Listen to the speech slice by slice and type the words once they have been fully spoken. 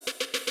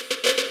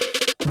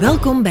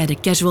Welkom bij de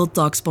Casual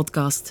Talks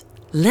podcast.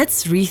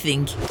 Let's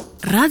rethink.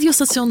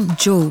 Radiostation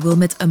Joe wil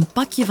met een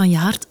pakje van je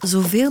hart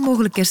zoveel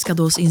mogelijk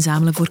kerstcadeaus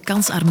inzamelen voor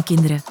kansarme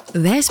kinderen.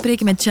 Wij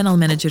spreken met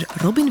channelmanager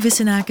Robin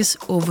VISSENAEKENS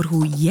over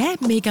hoe jij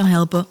mee kan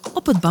helpen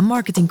op het BAM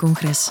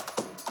Marketingcongres.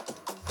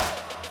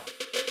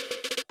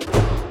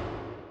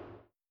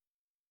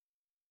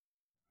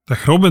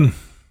 Dag Robin.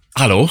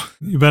 Hallo.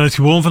 Je bent het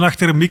gewoon van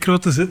achter een micro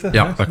te zitten.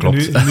 Ja, hè? dat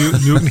klopt.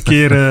 Nu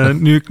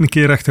ook een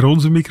keer achter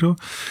onze micro.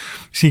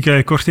 Misschien kan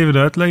je kort even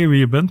uitleggen wie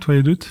je bent, wat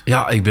je doet.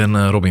 Ja, ik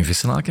ben Robin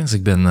VISSENAEKENS.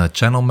 Ik ben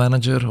channel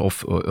manager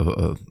of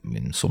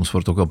soms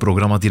wordt ook wel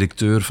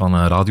programmadirecteur van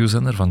een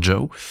radiozender, van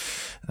Joe.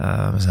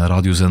 We zijn een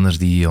radiozender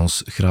die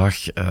ons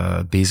graag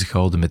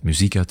bezighouden met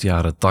muziek uit de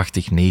jaren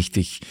 80,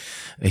 90.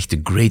 Echt de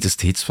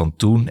greatest hits van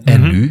toen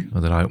en nu. We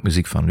draaien ook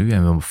muziek van nu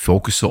en we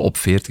focussen op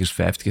 40ers,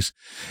 50ers.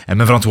 En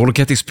mijn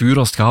verantwoordelijkheid is puur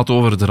als het gaat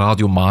over de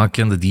radio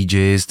maken, de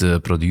DJ's, de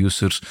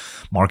producers,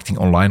 marketing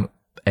online.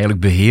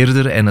 Eigenlijk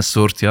beheerder en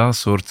een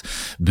soort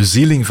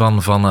bezieling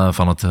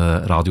van het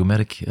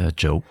radiomerk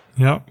Joe.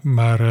 Ja,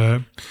 maar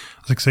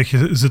als ik zeg,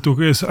 je zit ook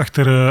eens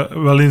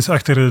wel eens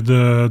achter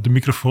de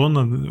microfoon,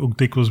 en ook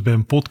dikwijls bij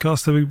een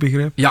podcast, heb ik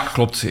begrepen. Ja,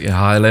 klopt.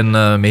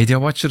 HLN Media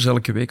Watchers,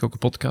 elke week ook een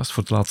podcast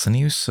voor het laatste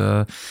nieuws.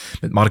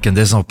 Met Mark en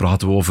Des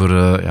praten we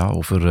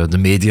over de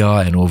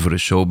media en over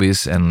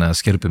showbiz en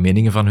scherpe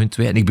meningen van hun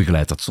twee. En ik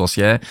begeleid dat. Zoals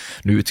jij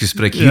nu het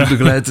gesprek hier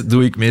begeleidt,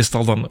 doe ik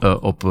meestal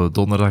dan op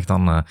donderdag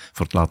dan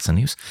voor het laatste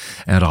nieuws.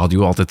 En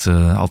radio,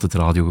 altijd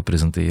radio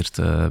gepresenteerd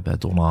bij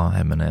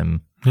Donna, M&M.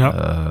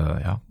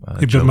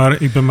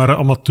 Ik ben maar een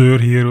amateur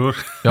hier,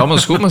 hoor. Ja, maar dat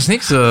is goed, maar is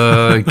niks.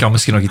 Ik kan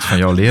misschien nog iets van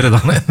jou leren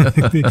dan.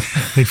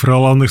 Ik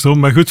vooral andersom.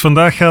 Maar goed,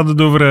 vandaag gaat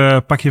het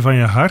over Pakje van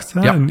je hart,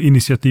 hè? Ja. Een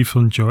initiatief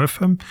van Joe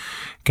FM.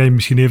 Kan je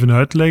misschien even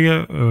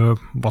uitleggen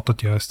wat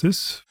het juist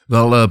is?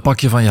 Wel,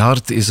 Pakje van je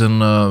hart is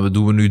we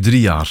doen we nu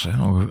 3 jaar.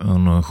 Hè.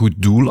 Een goed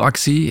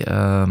doelactie.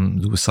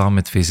 Doen we samen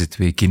met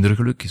VC2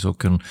 Kindergeluk. Is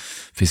ook een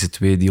VC2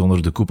 die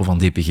onder de koepel van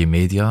DPG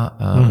Media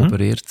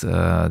opereert.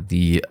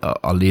 Die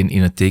alleen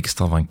in het teken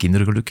staan van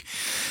kindergeluk.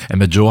 En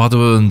met Joe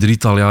hadden we een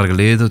 3-tal jaar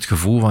geleden het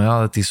gevoel van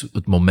het is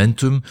het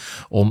momentum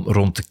om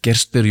rond de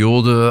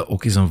kerstperiode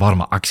ook eens een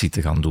warme actie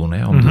te gaan doen.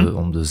 Hè.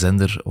 Om de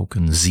zender ook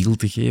een ziel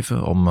te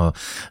geven. Om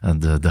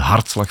de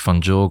hartslag van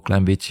Joe een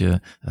klein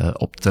beetje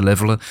op te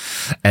levelen.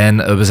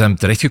 En we zijn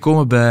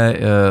terechtgekomen bij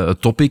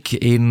het topic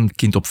 1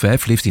 kind op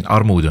 5 leeft in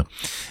armoede.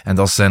 En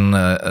dat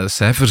zijn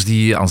cijfers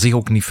die aan zich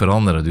ook niet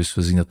veranderen. Dus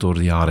we zien dat door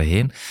de jaren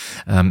heen.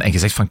 En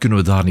gezegd van, kunnen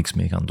we daar niks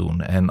mee gaan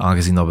doen? En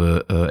aangezien dat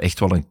we echt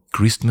wel een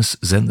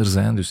Christmas-zender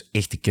zijn, dus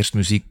echte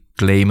kerstmuziek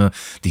claimen,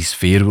 die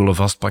sfeer willen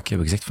vastpakken,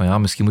 hebben we gezegd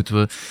van misschien moeten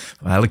we,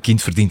 elk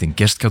kind verdient een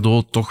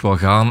kerstcadeau, toch wel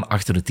gaan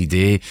achter het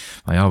idee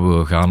van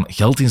we gaan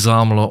geld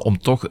inzamelen om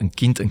toch een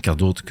kind een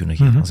cadeau te kunnen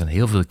geven. Er zijn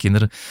heel veel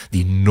kinderen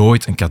die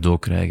nooit een cadeau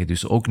krijgen,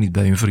 dus ook niet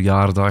bij hun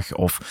verjaardag.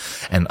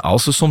 En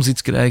als ze soms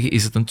iets krijgen,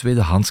 is het een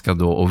tweedehands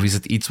cadeau of is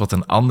het iets wat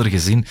een ander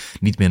gezin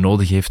niet meer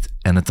nodig heeft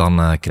en het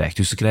dan krijgt.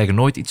 Dus ze krijgen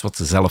nooit iets wat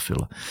ze zelf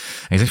willen. En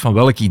je zegt van,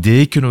 welk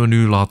idee kunnen we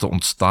nu laten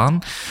ontstaan?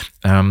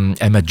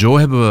 En met Joe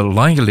hebben we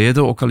lang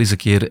geleden ook al eens een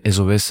keer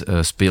SOS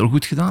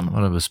speelgoed gedaan,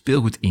 waar we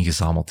speelgoed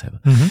ingezameld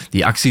hebben.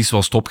 Die actie is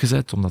wel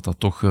stopgezet, omdat dat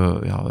toch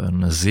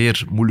een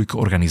zeer moeilijke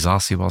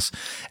organisatie was.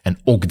 En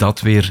ook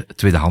dat weer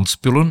tweedehands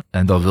spullen,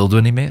 en dat wilden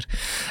we niet meer.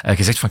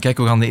 Gezegd van, kijk,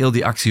 we gaan heel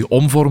die actie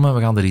omvormen,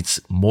 we gaan er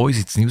iets moois,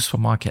 iets nieuws van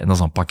maken, en dat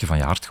is een pakje van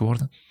je hart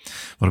geworden.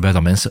 Waarbij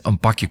dat mensen een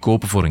pakje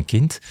kopen voor een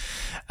kind.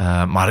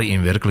 Maar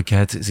in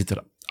werkelijkheid zit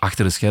er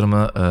achter de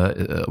schermen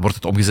wordt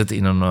het omgezet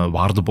in een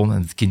waardebon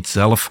en het kind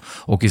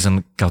zelf ook eens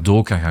een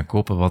cadeau kan gaan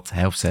kopen wat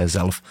hij of zij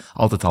zelf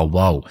altijd al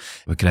wou.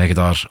 We krijgen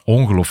daar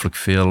ongelooflijk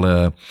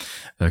veel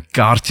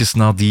kaartjes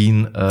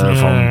nadien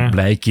van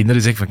blije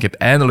kinderen die zeggen van, ik heb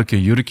eindelijk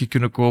een jurkje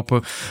kunnen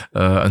kopen,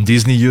 een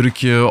Disney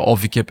jurkje,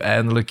 of ik heb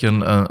eindelijk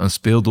een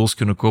speeldoos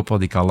kunnen kopen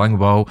wat ik al lang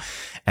wou.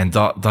 En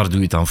daar doe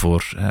je het dan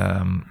voor.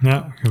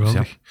 Ja,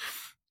 geweldig. Dus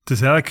Het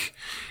is eigenlijk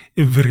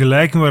in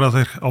vergelijking waar dat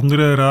er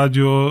andere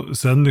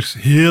radiozenders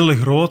hele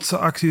grootse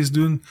acties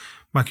doen,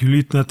 maken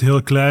jullie het net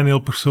heel klein, heel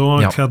persoonlijk.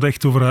 Ja. Het gaat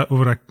echt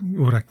over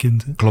dat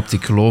kind. Hè? Klopt,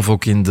 ik geloof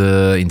ook in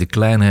de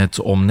kleinheid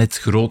om net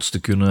groots te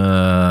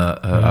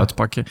kunnen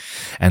uitpakken.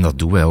 En dat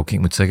doen wij ook. Ik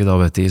moet zeggen dat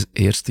we het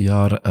eerste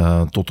jaar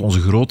tot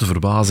onze grote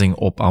verbazing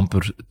op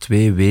amper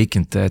 2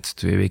 weken tijd,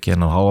 2 weken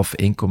en een half,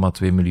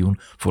 1,2 miljoen,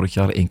 vorig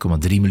jaar 1,3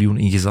 miljoen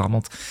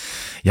ingezameld.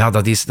 Ja,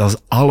 dat is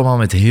allemaal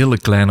met hele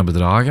kleine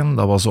bedragen.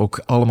 Dat was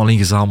ook allemaal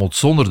ingezameld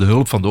zonder de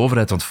hulp van de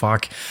overheid, want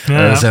vaak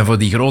zijn voor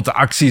die grote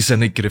acties,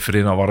 en ik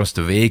refereer naar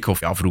Warmste Week, of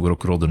vroeger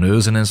ook Rode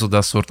Neuzen en zo,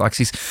 dat soort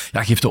acties.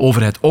 Ja, geeft de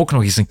overheid ook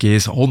nog eens een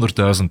keer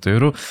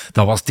 €100.000.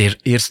 Dat was het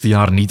eerste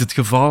jaar niet het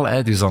geval.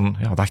 Hè. Dus dan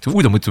dachten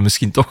we, dan moeten we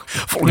misschien toch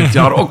volgend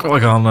jaar ook wel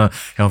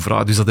gaan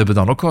vragen. Dus dat hebben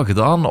we dan ook wel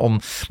gedaan.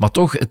 Maar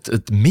toch,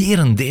 het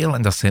merendeel,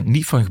 en dat zijn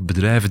niet van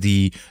bedrijven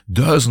die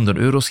duizenden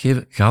euro's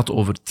geven, gaat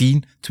over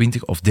 10,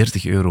 20 of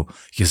 30 euro.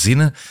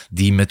 Gezinnen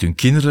die met hun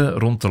kinderen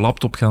rond de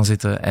laptop gaan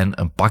zitten en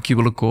een pakje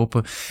willen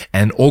kopen.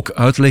 En ook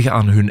uitleggen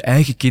aan hun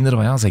eigen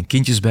kinderen, van zijn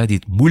kindjes bij die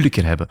het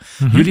moeilijker hebben.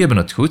 Jullie hebben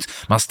hebben het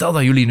goed. Maar stel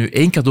dat jullie nu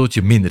 1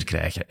 cadeautje minder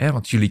krijgen, hè,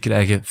 want jullie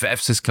krijgen 5,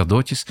 6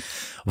 cadeautjes.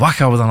 Wat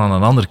gaan we dan aan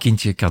een ander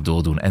kindje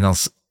cadeau doen? En dan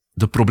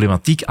de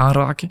problematiek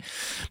aanraken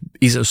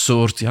is een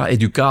soort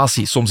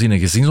educatie, soms in een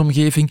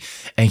gezinsomgeving,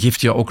 en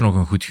geeft je ook nog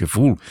een goed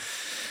gevoel.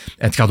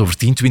 En het gaat over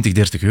 10, 20,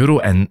 30 euro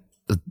en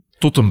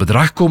tot een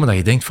bedrag komen dat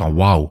je denkt van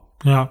wauw.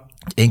 Ja.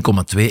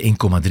 1,2,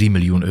 1,3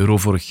 miljoen euro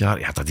vorig jaar.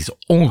 Ja, dat is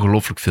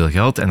ongelooflijk veel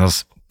geld. En dat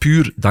is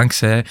puur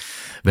dankzij,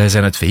 wij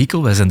zijn het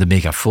vehikel, wij zijn de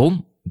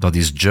megafoon. Dat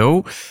is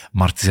Joe,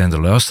 maar het zijn de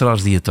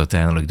luisteraars die het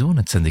uiteindelijk doen.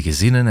 Het zijn de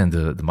gezinnen en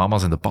de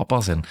mama's en de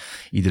papa's en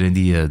iedereen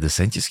die de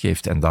centjes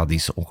geeft. En dat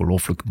is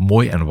ongelooflijk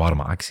mooi en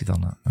warme actie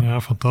dan.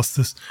 Ja,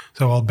 fantastisch. Ik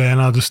zou al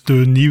bijna de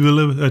steun niet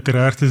willen.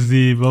 Uiteraard is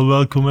die wel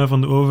welkom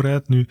van de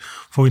overheid. Nu,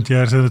 volgend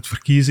jaar zijn het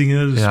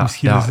verkiezingen, dus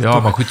misschien is het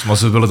toch... maar goed, maar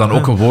ze willen dan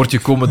ook een woordje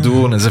komen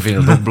doen en ze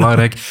vinden het ook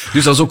belangrijk.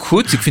 Dus dat is ook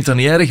goed. Ik vind dat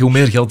niet erg. Hoe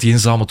meer geld je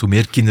inzamelt, hoe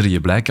meer kinderen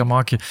je blij kan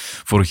maken.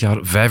 Vorig jaar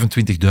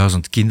 25.000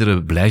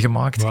 kinderen blij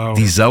gemaakt,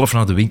 die zelf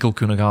naar de winkel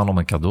kunnen gaan om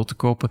een cadeau te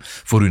kopen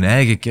voor hun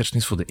eigen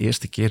kerstmis voor de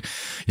eerste keer.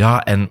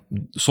 Ja, en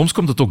soms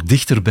komt het ook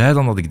dichterbij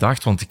dan dat ik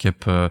dacht, want ik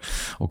heb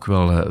ook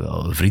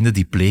wel vrienden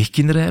die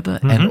pleegkinderen hebben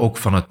en ook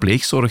vanuit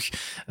pleegzorg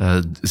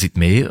zit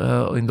mee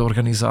in de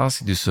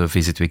organisatie. Dus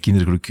VZ2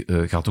 Kindergeluk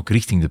gaat ook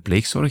richting de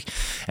pleegzorg.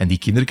 En die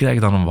kinderen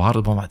krijgen dan een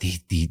waardebon, maar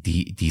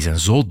die zijn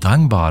zo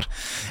dankbaar.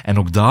 En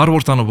ook daar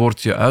wordt dan een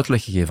woordje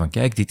uitleg gegeven van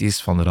kijk, dit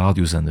is van de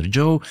radiozender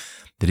Joe.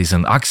 Er is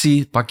een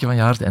actie, Pakje van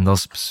je Hart, en dat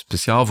is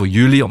speciaal voor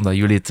jullie, omdat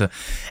jullie het...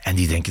 En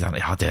die denken dan,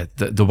 ja,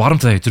 de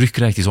warmte die je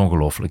terugkrijgt is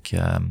ongelooflijk.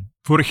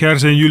 Vorig jaar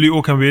zijn jullie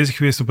ook aanwezig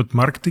geweest op het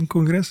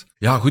marketingcongres.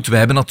 Ja, goed, wij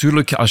hebben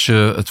natuurlijk, als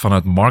je het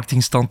vanuit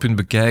marketingstandpunt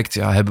bekijkt,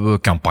 hebben we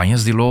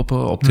campagnes die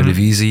lopen op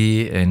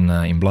televisie,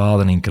 in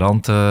bladen, in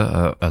kranten,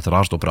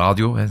 uiteraard op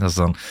radio. Hè. Dat is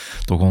dan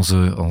toch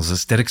onze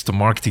sterkste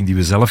marketing die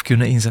we zelf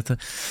kunnen inzetten.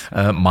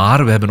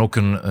 Maar we hebben ook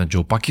een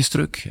Joe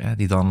Pakjestruck,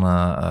 die dan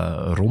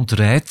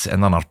rondrijdt en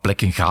dan naar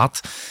plekken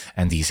gaat.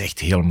 En die is echt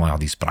helemaal,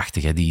 die is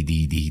prachtig. Hè.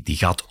 Die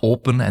gaat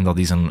open en dat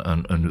is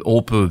een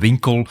open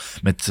winkel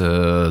met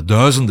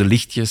duizenden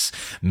lichtjes,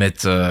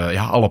 met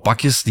alle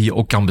pakjes die je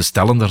ook kan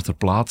bestellen daar ter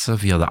plaatse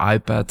via de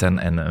iPad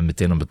en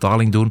meteen een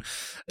betaling doen.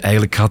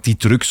 Eigenlijk gaat die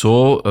truck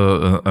zo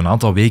een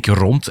aantal weken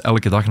rond,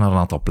 elke dag naar een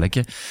aantal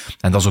plekken.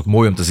 En dat is ook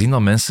mooi om te zien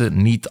dat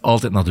mensen niet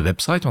altijd naar de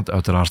website, want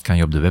uiteraard kan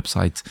je op de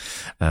website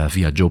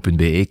via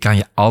joe.be kan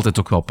je altijd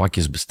ook wel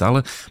pakjes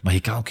bestellen, maar je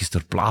kan ook eens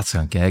ter plaatse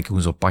gaan kijken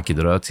hoe zo'n pakje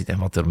eruit ziet en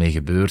wat ermee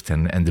gebeurt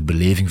en de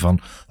beleving van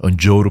een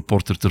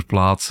Joe-reporter ter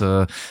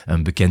plaatse,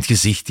 een bekend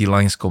gezicht die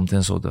langskomt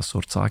en zo, dat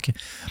soort zaken.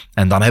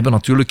 En dan hebben we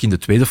natuurlijk in de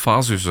tweede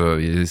fase, dus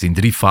je is in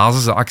 3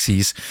 fases, de actie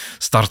is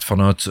start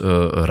vanuit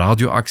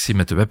radioactie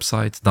met de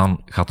website,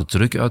 dan gaat de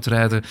truck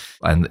uitrijden.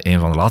 En een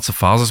van de laatste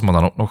fases, maar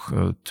dan ook nog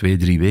 2-3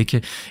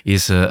 weken,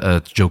 is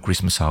het Joe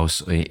Christmas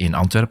House in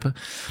Antwerpen.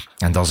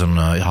 En dat is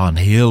een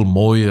heel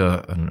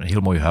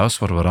mooi huis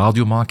waar we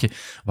radio maken,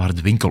 waar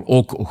de winkel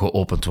ook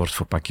geopend wordt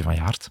voor Pakje van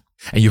je Hart.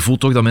 En je voelt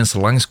toch dat mensen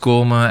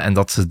langskomen en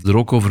dat ze er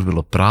ook over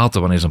willen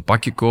praten wanneer ze een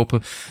pakje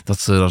kopen, dat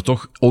ze daar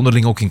toch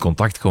onderling ook in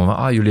contact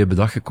komen. Jullie hebben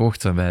dat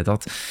gekocht en wij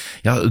dat.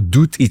 Ja, het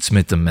doet iets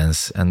met de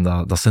mens. En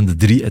dat zijn de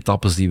 3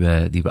 etappes die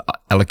we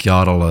elk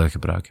jaar al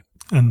gebruiken.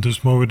 En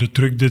dus mogen we de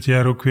truck dit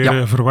jaar ook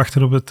weer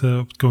verwachten op het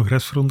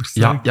congres,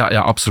 veronderstel ik? Ja,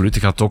 absoluut.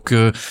 Hij gaat ook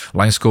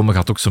langskomen,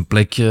 gaat ook zijn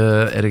plek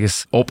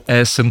ergens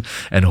opeisen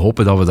en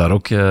hopen dat we daar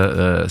ook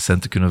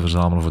centen kunnen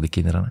verzamelen voor de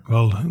kinderen. Hè.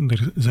 Wel,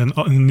 er zijn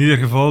in ieder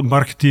geval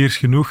marketeers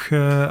genoeg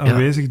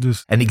aanwezig.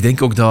 Dus. En ik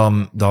denk ook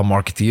dat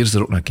marketeers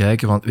er ook naar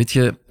kijken, want weet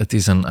je, het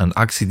is een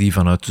actie die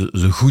vanuit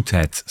de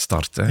goedheid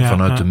start. Hè?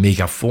 Vanuit de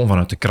megafoon,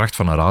 vanuit de kracht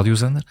van een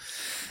radiozender.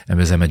 En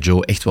we zijn met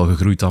Joe echt wel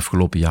gegroeid de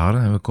afgelopen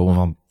jaren. We komen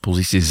van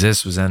positie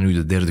 6, we zijn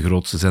nu de 3e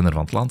grootste zender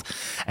van het land.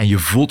 En je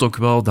voelt ook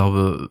wel dat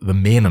we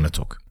menen het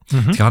ook.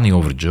 Het gaat niet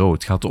over Joe,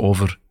 het gaat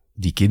over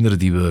die kinderen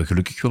die we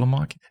gelukkig willen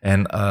maken.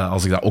 En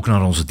als ik dat ook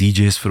naar onze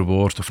DJ's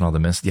verwoord, of naar de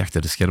mensen die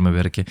achter de schermen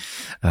werken,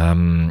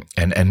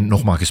 en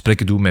nogmaals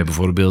gesprekken doen met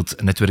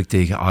bijvoorbeeld Netwerk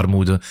tegen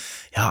Armoede,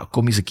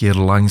 kom eens een keer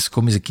langs,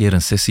 kom eens een keer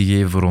een sessie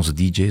geven voor onze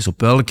DJ's.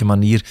 Op welke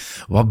manier,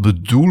 wat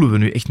bedoelen we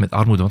nu echt met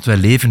armoede? Want wij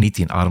leven niet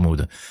in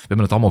armoede. We hebben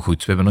het allemaal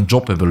goed. We hebben een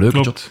job, we hebben een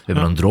leuke job, we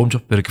hebben een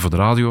droomjob, werken voor de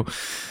radio.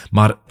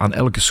 Maar aan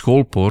elke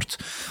schoolpoort,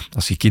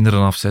 als je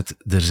kinderen afzet,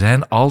 er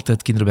zijn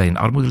altijd kinderen bij in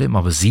armoede leven,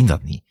 maar we zien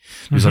dat niet.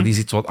 Dus dat is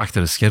iets wat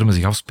achter de schermen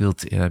zich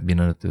afspeelt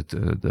binnen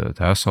het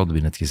huishouden,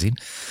 binnen het gezin.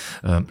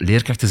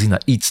 Leerkrachten zien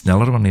dat iets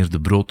sneller wanneer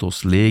de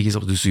brooddoos leeg is.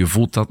 Dus je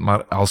voelt dat,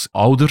 maar als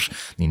ouder,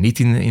 die niet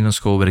in een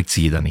school werkt,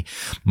 zie je dat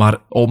niet. Maar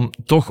om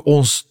toch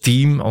ons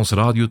team, ons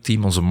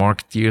radioteam, onze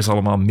marketeers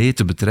allemaal mee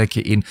te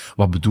betrekken in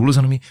wat bedoelen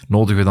ze ermee,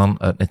 nodigen we dan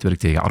het Netwerk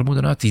tegen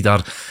Armoede uit,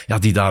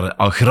 die daar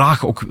al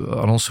graag ook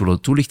aan ons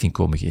willen toelichting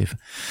komen geven.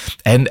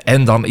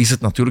 En dan is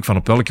het natuurlijk van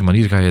op welke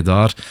manier ga je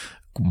daar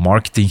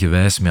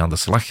marketinggewijs mee aan de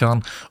slag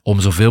gaan om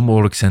zoveel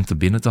mogelijk centen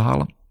binnen te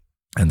halen.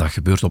 En dat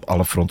gebeurt op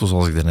alle fronten,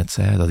 zoals ik daarnet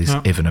zei. Dat is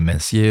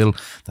evenementieel,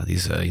 dat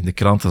is in de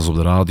krant, dat is op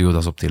de radio,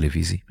 dat is op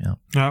televisie.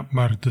 Ja,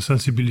 maar de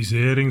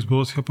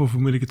sensibiliseringsboodschap, of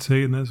hoe moet ik het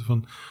zeggen, hè,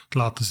 van het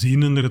laten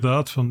zien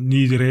inderdaad, van niet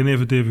iedereen heeft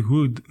het even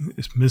goed,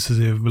 is minstens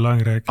even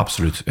belangrijk.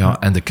 Absoluut, ja.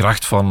 En de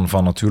kracht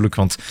van natuurlijk,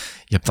 want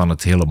je hebt dan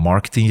het hele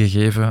marketing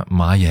gegeven,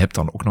 maar je hebt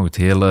dan ook nog het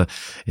hele,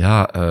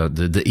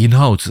 de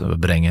inhoud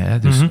brengen. Hè.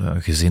 Dus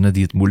gezinnen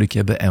die het moeilijk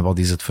hebben. En wat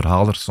is het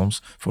verhaal er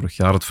soms? Vorig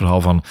jaar het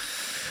verhaal van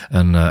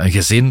een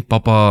gezin,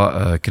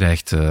 papa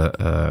krijgt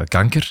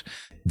kanker.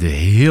 De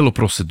hele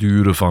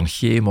procedure van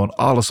chemo en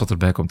alles wat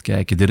erbij komt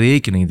kijken, de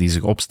rekeningen die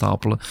zich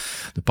opstapelen,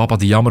 de papa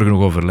die jammer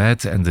genoeg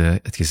overlijdt en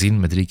het gezin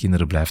met 3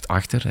 kinderen blijft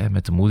achter,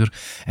 met de moeder,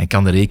 en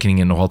kan de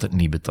rekeningen nog altijd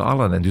niet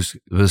betalen. En dus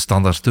we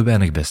staan daar te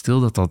weinig bij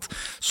stil, dat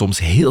soms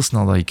heel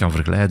snel dat je kan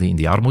verglijden in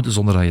die armoede,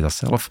 zonder dat je dat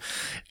zelf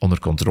onder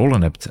controle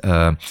hebt.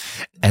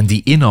 En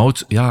die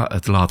inhoud,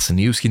 het laatste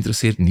nieuws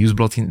geïnteresseerd,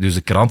 Nieuwsblad, dus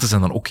de kranten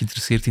zijn dan ook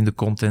geïnteresseerd in de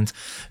content,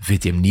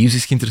 VTM Nieuws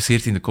is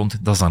geïnteresseerd in de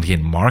content, dat is dan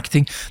geen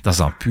marketing, dat is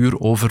dan puur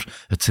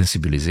over het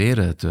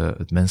sensibiliseren,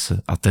 het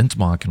mensen attent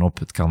maken op,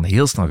 het kan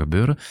heel snel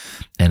gebeuren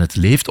en het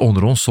leeft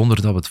onder ons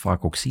zonder dat we het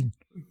vaak ook zien.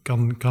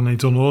 Kan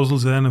iets onnozel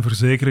zijn, een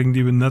verzekering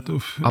die we net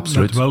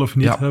wel of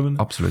niet hebben.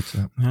 Absoluut.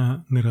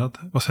 Ja, inderdaad.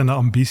 Wat zijn de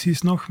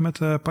ambities nog met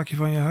Pakje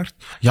van je Hart?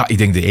 Ja, ik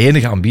denk de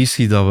enige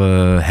ambitie dat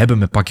we hebben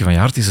met Pakje van je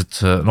Hart is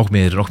het nog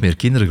meer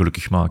kinderen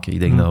gelukkig maken. Ik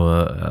denk dat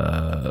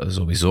we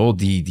sowieso,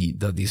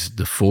 dat is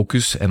de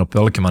focus. En op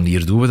welke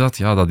manier doen we dat?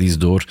 Ja, dat is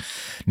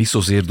niet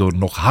zozeer door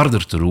nog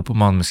harder te roepen,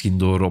 maar misschien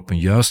door op een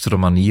juistere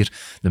manier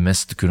de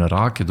mensen te kunnen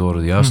raken, door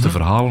de juiste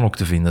verhalen ook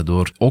te vinden,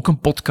 door ook een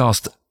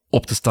podcast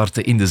op te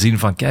starten in de zin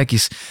van, kijk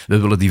eens, we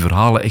willen die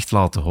verhalen echt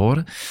laten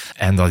horen.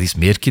 En dat is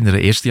meer kinderen.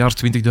 Eerste jaar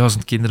 20.000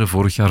 kinderen,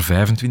 vorig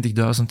jaar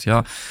 25.000.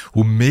 Ja,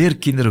 hoe meer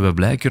kinderen we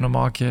blij kunnen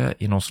maken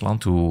in ons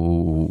land,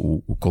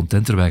 hoe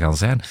contenter wij gaan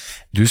zijn.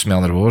 Dus met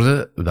andere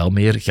woorden, wel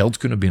meer geld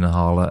kunnen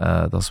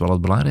binnenhalen. Dat is wel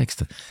het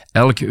belangrijkste.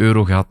 Elke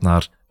euro gaat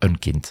naar een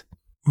kind.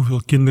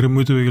 Hoeveel kinderen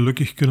moeten we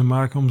gelukkig kunnen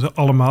maken om ze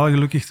allemaal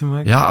gelukkig te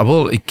maken? Ja,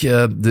 wel,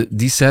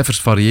 die cijfers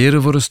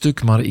variëren voor een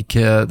stuk, maar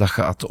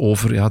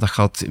dat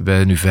gaat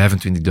bij nu 25.000,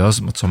 maar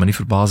het zou me niet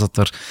verbazen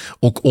dat er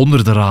ook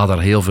onder de radar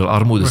heel veel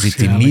armoede zit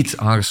die niet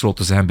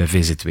aangesloten zijn bij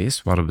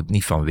VZW's, waar we het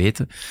niet van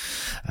weten.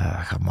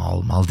 Gaat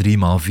maal 3,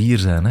 maal 4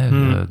 zijn,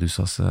 hè. Dus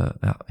dat is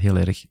heel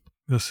erg.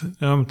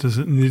 Maar het is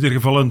in ieder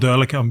geval een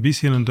duidelijke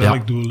ambitie en een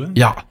duidelijk doel, hè?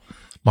 Ja.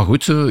 Maar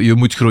goed, je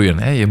moet groeien.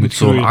 Hè. Je moet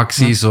zo'n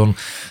actie,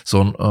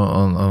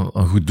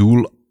 een goed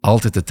doel,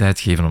 altijd de tijd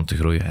geven om te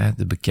groeien. Hè.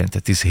 De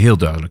bekendheid. Het is heel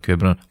duidelijk. We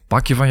hebben een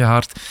pakje van je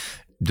hart.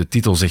 De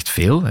titel zegt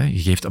veel. Hè.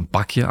 Je geeft een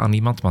pakje aan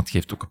iemand, maar het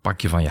geeft ook een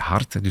pakje van je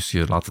hart. Hè. Dus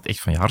je laat het echt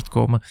van je hart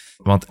komen.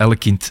 Want elk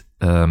kind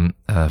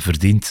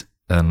verdient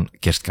een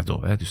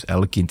kerstcadeau. Hè. Dus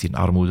elk kind in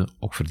armoede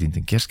ook verdient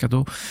een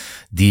kerstcadeau.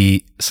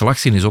 Die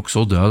slagzin is ook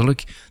zo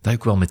duidelijk dat je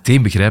ook wel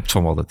meteen begrijpt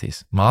van wat het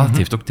is. Maar het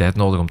heeft ook tijd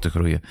nodig om te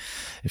groeien.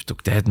 Het heeft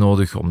ook tijd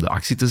nodig om de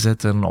actie te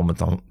zetten, om het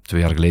dan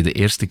 2 jaar geleden de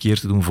eerste keer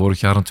te doen, vorig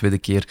jaar een tweede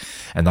keer.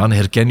 En dan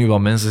herken je wel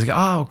mensen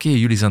zeggen, oké,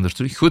 jullie zijn er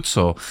terug, goed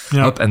zo.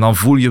 Ja. En dan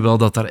voel je wel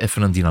dat daar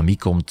even een dynamiek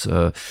komt.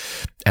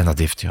 En dat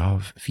heeft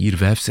 4,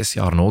 5, 6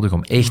 jaar nodig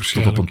om echt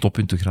tot op een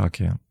toppunt te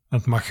geraken. Ja.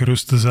 Het mag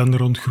gerust de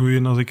zender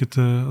ontgroeien als ik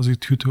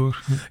het goed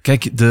hoor.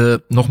 Kijk,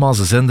 nogmaals,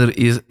 de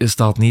zender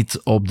staat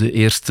niet op de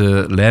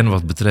eerste lijn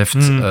wat betreft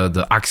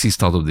de actie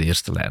staat op de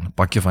eerste lijn.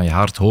 Pakje van je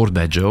hart hoort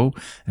bij Joe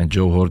en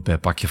Joe hoort bij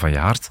Pakje van je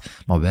hart.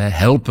 Maar wij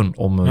helpen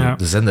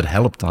de zender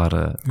helpt daar.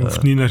 Je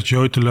hoeft niet naar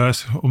Joe te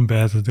luisteren om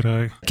bij te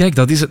dragen. Kijk,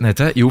 dat is het net.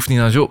 Hè. Je hoeft niet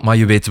naar Joe, maar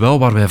je weet wel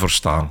waar wij voor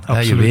staan. Hè.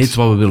 Je weet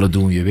wat we willen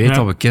doen. Je weet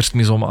dat we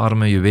Kerstmis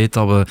omarmen. Je weet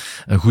dat we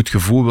een goed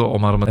gevoel willen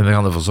omarmen. En we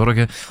gaan ervoor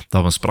zorgen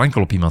dat we een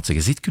sprankel op iemand zijn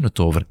gezicht kunnen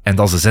toveren. En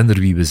dat is de zender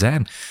wie we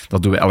zijn.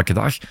 Dat doen we elke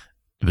dag.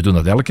 We doen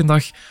dat elke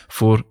dag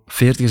voor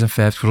 40's en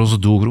 50's, voor onze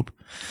doelgroep.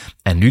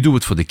 En nu doen we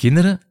het voor de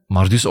kinderen,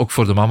 maar dus ook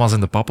voor de mama's en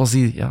de papa's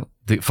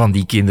van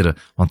die kinderen.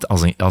 Want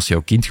als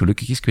jouw kind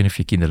gelukkig is, ik weet niet of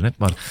je kinderen hebt,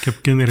 maar ik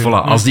heb kinderen.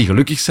 Voilà, als die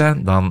gelukkig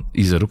zijn, dan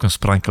is er ook een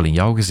sprankel in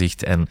jouw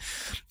gezicht. En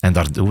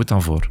daar doen we het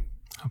dan voor.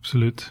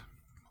 Absoluut.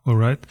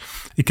 Alright.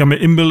 Ik kan me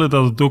inbeelden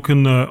dat het ook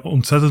een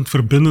ontzettend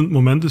verbindend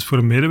moment is voor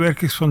de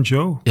medewerkers van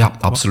Joe. Ja,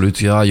 absoluut.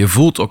 Ja. Je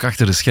voelt ook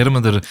achter de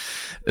schermen,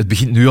 het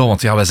begint nu al,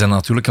 want wij zijn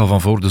natuurlijk al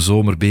van voor de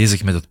zomer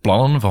bezig met het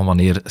plannen van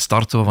wanneer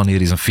starten we,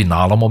 wanneer is een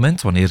finale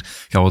moment, wanneer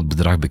gaan we het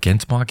bedrag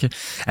bekendmaken.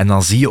 En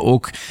dan zie je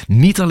ook,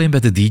 niet alleen bij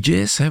de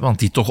DJ's, want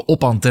die toch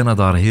op antenne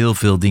daar heel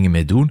veel dingen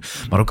mee doen,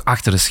 maar ook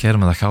achter de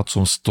schermen, dat gaat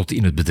soms tot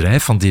in het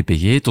bedrijf van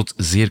DPG, tot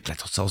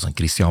zelfs een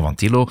Christian van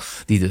Tillo,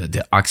 die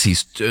de actie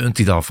steunt,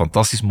 die dat een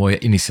fantastisch mooie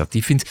initiatief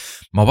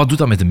vindt. Maar wat doet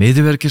dat met de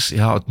medewerkers?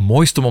 Ja, het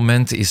mooiste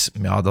moment is,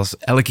 dat is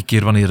elke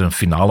keer wanneer er een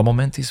finale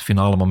moment is.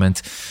 Finale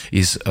moment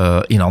is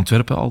in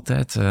Antwerpen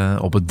altijd,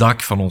 op het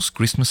dak van ons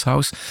Christmas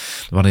House,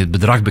 wanneer het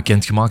bedrag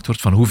bekendgemaakt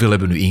wordt van hoeveel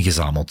hebben we nu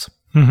ingezameld.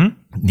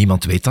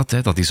 Niemand weet dat,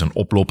 hè. Dat is een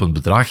oplopend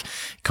bedrag.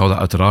 Ik hou dat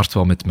uiteraard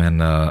wel met mijn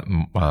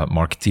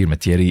marketeer, met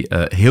Thierry,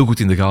 heel goed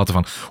in de gaten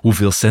van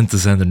hoeveel centen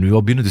zijn er nu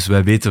al binnen. Dus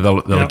wij weten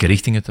wel welke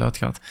richting het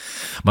uitgaat.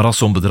 Maar als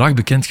zo'n bedrag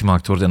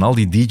bekendgemaakt wordt en al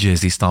die DJ's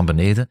die staan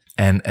beneden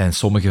en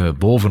sommigen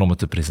boven om het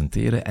te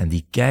presenteren en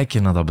die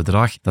kijken naar dat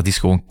bedrag, dat is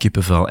gewoon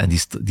kippenvel en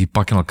die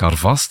pakken elkaar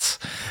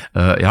vast.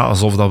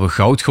 Alsof dat we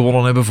goud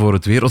gewonnen hebben voor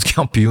het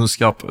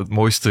wereldkampioenschap, het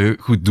mooiste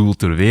goed doel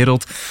ter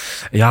wereld.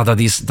 Ja,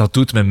 dat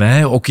doet met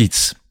mij ook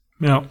iets.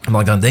 Ja. Maar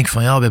ik dan denk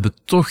van we hebben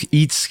toch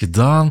iets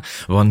gedaan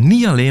wat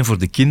niet alleen voor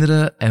de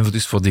kinderen en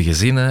dus voor de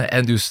gezinnen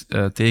en dus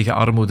tegen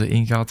armoede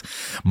ingaat,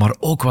 maar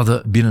ook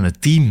wat binnen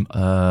het team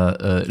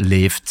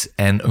leeft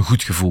en een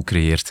goed gevoel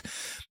creëert.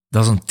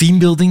 Dat is een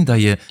teambuilding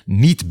dat je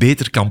niet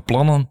beter kan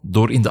plannen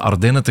door in de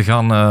Ardennen te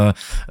gaan,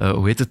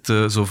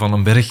 zo van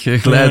een berg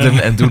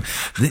glijden en doen.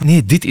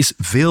 Nee, dit is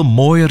veel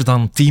mooier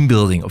dan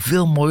teambuilding.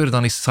 Veel mooier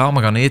dan eens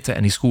samen gaan eten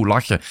en eens goed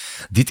lachen.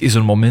 Dit is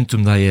een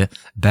momentum dat je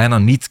bijna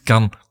niet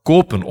kan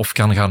kopen of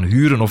kan gaan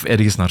huren of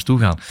ergens naartoe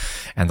gaan.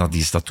 En dat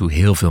doet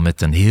heel veel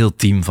met een heel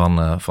team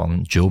van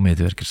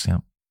Joe-medewerkers.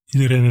 Ja.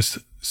 Iedereen is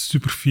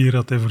super fier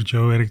dat hij voor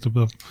Joe werkt op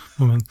dat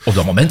moment. Op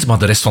dat moment, maar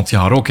de rest van het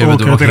jaar ook. We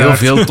doen ook heel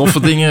veel toffe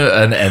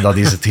dingen en dat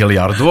is het hele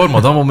jaar door.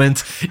 Maar dat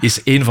moment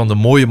is een van de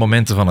mooie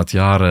momenten van het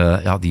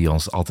jaar die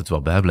ons altijd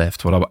wel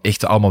bijblijft. Waar we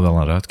echt allemaal wel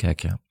naar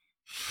uitkijken. Ja.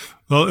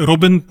 Wel,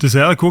 Robin, het is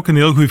eigenlijk ook een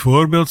heel goed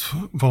voorbeeld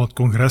van het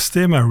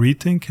congresthema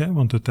Rethink. Hè?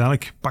 Want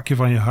uiteindelijk, Pakje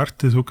van je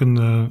Hart is ook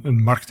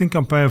een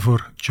marketingcampagne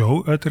voor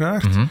Joe,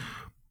 uiteraard. Mm-hmm.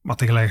 Maar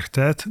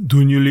tegelijkertijd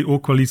doen jullie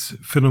ook wel iets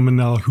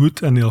fenomenaal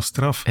goed en heel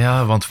straf.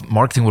 Ja, want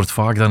marketing wordt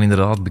vaak dan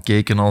inderdaad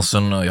bekeken als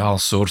een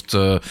soort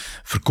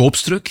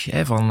verkoopstruc.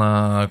 Hè,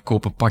 van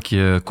koop een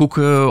pakje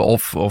koeken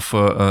of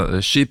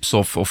chips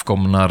of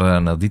kom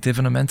naar dit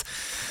evenement.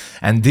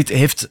 En dit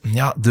heeft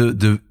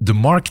de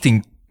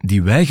marketing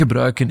die wij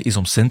gebruiken is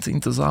om centen in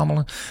te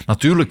zamelen.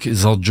 Natuurlijk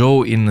zal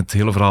Joe in het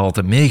hele verhaal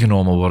altijd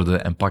meegenomen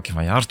worden en Pakje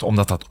van je Hart,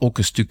 omdat dat ook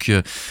een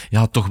stukje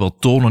toch wel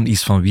tonen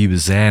is van wie we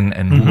zijn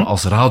en hoe we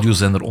als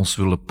radiozender ons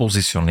willen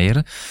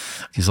positioneren.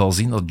 Je zal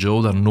zien dat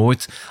Joe daar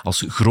nooit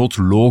als groot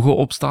logo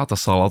op staat. Dat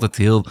zal altijd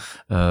heel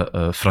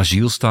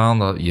fragiel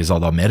staan. Je zal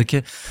dat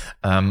merken.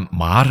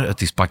 Maar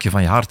het is Pakje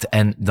van je Hart.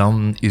 En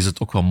dan is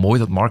het ook wel mooi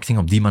dat marketing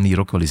op die manier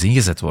ook wel eens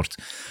ingezet wordt.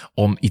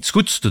 Om iets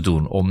goeds te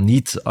doen. Om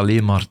niet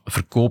alleen maar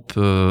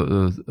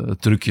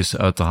trucjes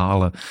uit te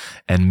halen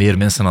en meer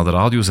mensen naar de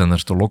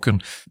radiozender te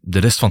lokken. De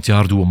rest van het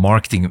jaar doen we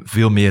marketing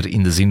veel meer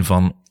in de zin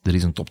van er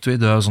is een top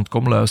 2000,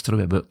 kom luisteren,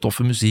 we hebben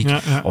toffe muziek.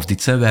 Ja. Of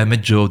dit zijn wij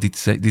met Joe,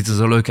 dit is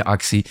een leuke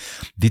actie.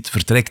 Dit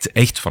vertrekt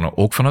echt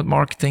ook vanuit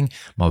marketing,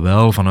 maar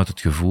wel vanuit het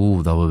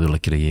gevoel dat we willen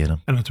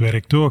creëren. En het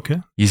werkt ook, hè?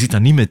 Je ziet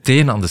dat niet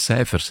meteen aan de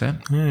cijfers. Hè?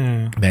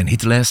 Ja. Bij een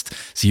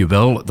hitlijst zie je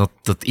wel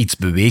dat iets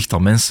beweegt,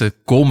 dat mensen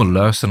komen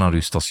luisteren naar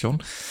uw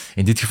station.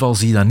 In dit geval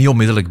zie je dat niet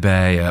onmiddellijk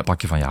bij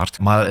Pakje van je Hart,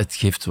 maar het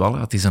geeft wel,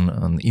 het is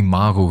een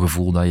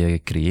imagogevoel dat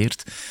je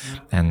creëert.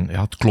 En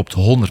het klopt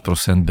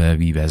 100% bij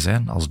wie wij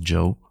zijn als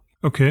Joe.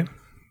 Oké.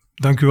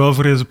 Dank u wel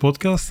voor deze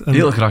podcast. En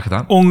heel graag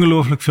gedaan.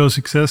 Ongelooflijk veel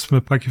succes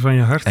met Pakje van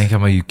je Hart. En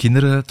gaan we je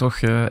kinderen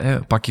toch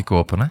een pakje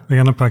kopen? Hè? We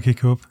gaan een pakje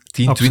kopen.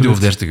 10, Absoluut. 20 of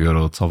 30 euro.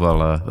 Dat zal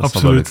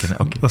wel lukken. Hè?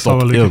 Okay, dat zal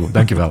wel lukken. Heel goed,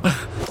 dankjewel.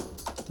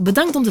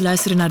 Bedankt om te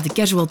luisteren naar de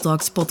Casual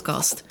Talks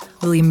podcast.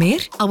 Wil je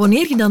meer?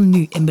 Abonneer je dan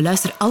nu en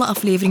beluister alle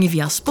afleveringen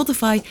via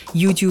Spotify,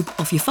 YouTube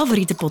of je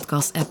favoriete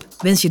podcast-app.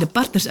 Wens je de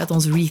partners uit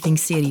onze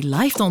Rethink-serie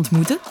live te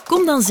ontmoeten?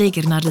 Kom dan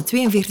zeker naar de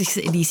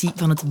 42e editie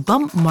van het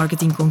BAM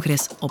Marketing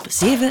Congres op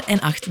 7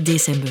 en 8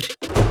 december.